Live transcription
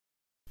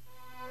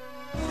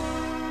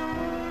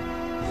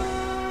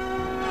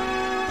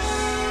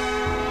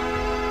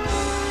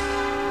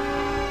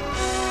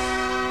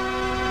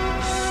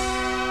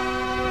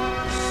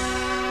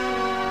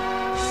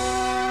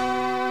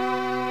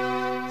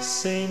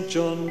Saint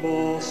John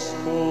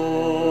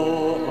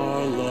Bosco,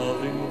 our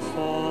loving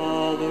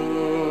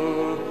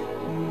Father,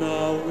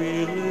 now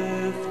we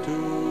lift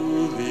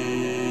to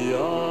thee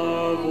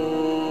our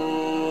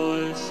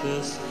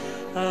voices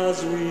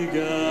as we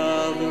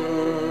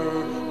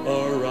gather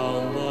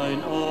around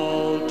thine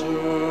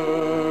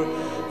altar.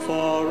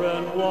 Far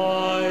and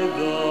wide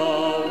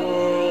the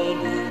world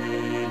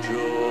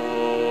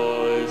rejoices.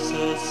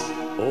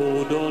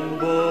 O Don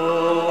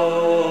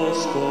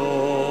Bosco,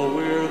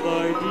 we're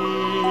thy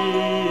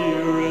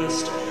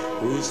dearest,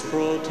 whose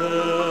protection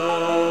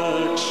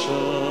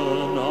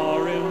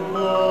are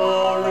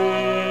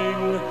imploring.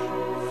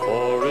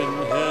 For in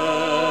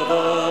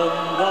heaven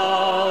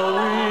thou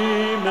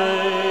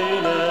remainest,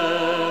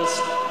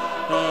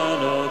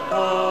 an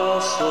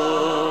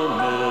apostle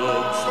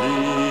midst the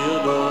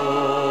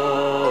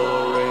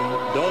adoring.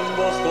 Don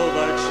Bosco,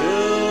 thy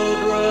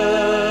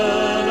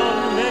children on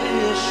many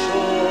a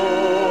shore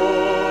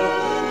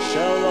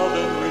shall love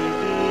and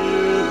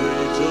revere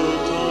thee till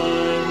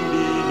time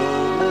be no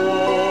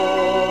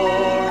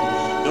more.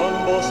 Don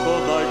Bosco,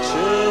 thy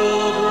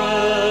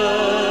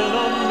children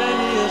on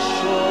many a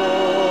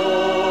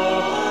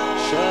shore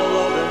shall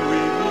love and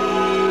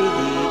revere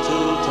thee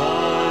till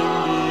time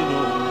be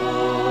no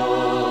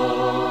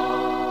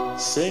more.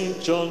 Saint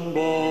John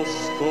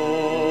Bosco,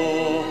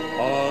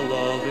 our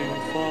loving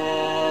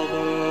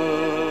Father,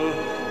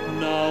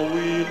 now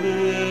we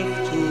lift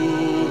to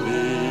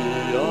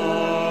thee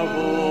our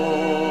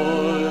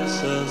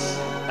voices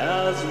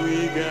as we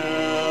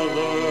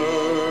gather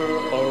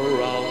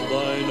around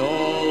thine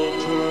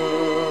altar.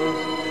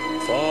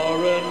 Far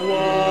and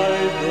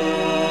wide the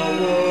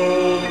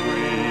world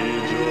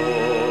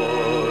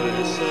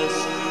rejoices.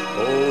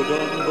 O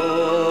Don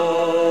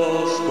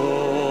Bosco,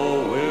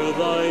 we're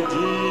thy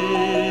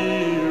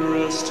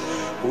dearest,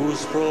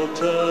 whose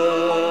protection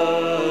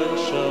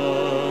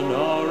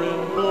are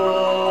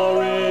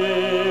imploring.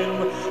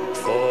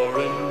 For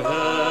in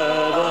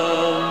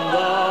heaven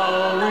thou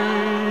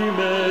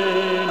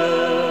remainest,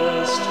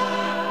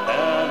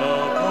 an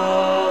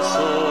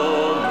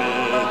apostle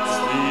midst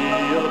the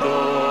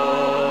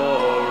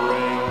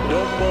adoring.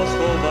 Don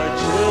Bosco, thy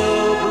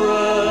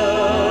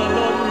children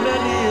on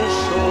many a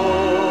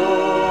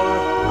shore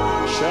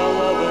shall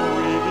love and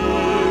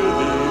revere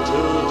thee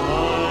till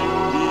time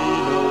be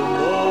no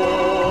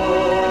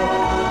more.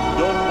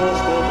 Don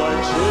Bosco, thy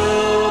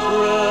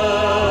children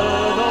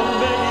on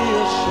many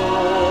a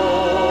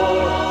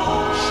shore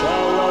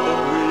shall love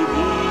and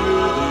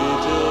revere thee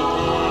till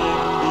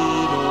time be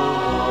no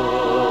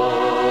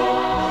more.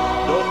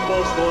 Don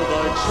Bosco,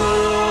 thy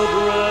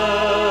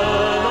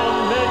children on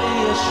many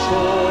a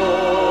shore